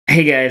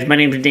Hey guys, my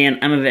name is Dan,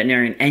 I'm a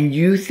veterinarian, and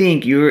you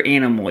think your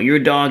animal, your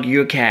dog,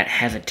 your cat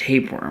has a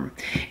tapeworm.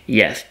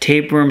 Yes,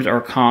 tapeworms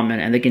are common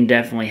and they can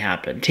definitely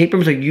happen.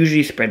 Tapeworms are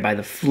usually spread by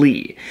the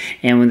flea,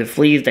 and when the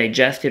flea is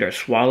digested or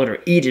swallowed or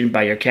eaten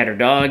by your cat or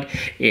dog,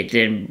 it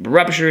then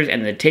ruptures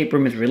and the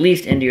tapeworm is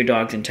released into your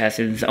dog's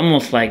intestines,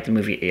 almost like the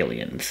movie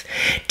Aliens.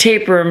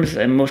 Tapeworms,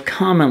 and most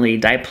commonly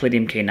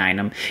Diploidium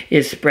caninum,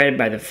 is spread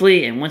by the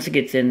flea, and once it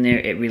gets in there,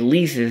 it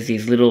releases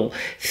these little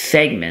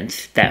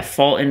segments that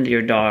fall into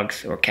your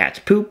dog's or cat's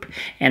poop,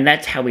 and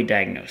that's how we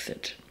diagnose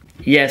it.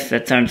 Yes,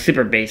 that sounds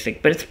super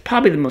basic, but it's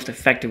probably the most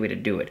effective way to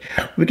do it.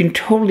 We can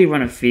totally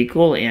run a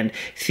fecal and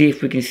see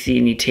if we can see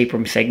any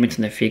tapeworm segments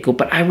in the fecal,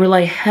 but I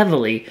rely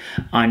heavily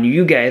on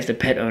you guys, the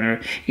pet owner,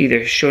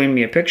 either showing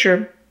me a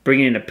picture,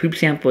 bringing in a poop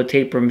sample with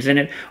tapeworms in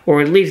it, or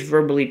at least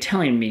verbally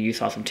telling me you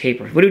saw some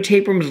tapeworms. What do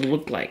tapeworms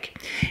look like?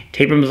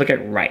 Tapeworms look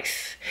like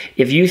rice.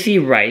 If you see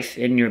rice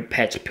in your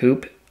pet's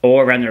poop,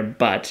 or around their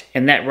butt,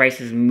 and that rice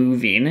is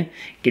moving,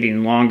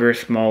 getting longer,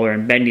 smaller,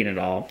 and bending at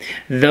all,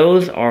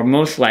 those are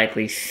most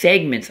likely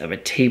segments of a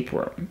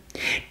tapeworm.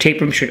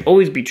 Tapeworms should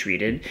always be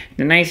treated.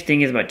 The nice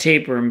thing is about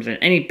tapeworms and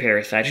any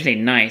parasite, I should say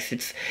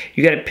nice,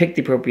 you gotta pick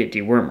the appropriate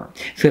dewormer.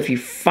 So if you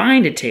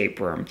find a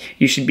tapeworm,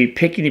 you should be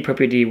picking the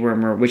appropriate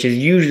dewormer, which is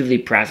usually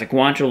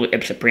praziquantel or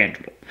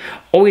ipsiprantul.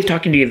 Always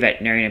talking to your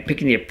veterinarian and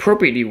picking the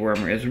appropriate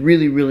dewormer is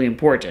really, really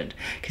important,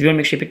 because you want to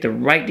make sure you pick the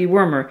right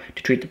dewormer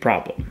to treat the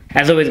problem.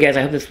 As always, guys,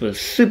 I hope this was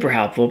super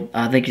helpful.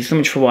 Thank you so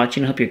much for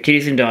watching. I hope your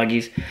kitties and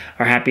doggies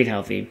are happy and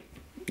healthy,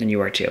 and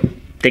you are too.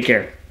 Take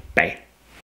care. Bye.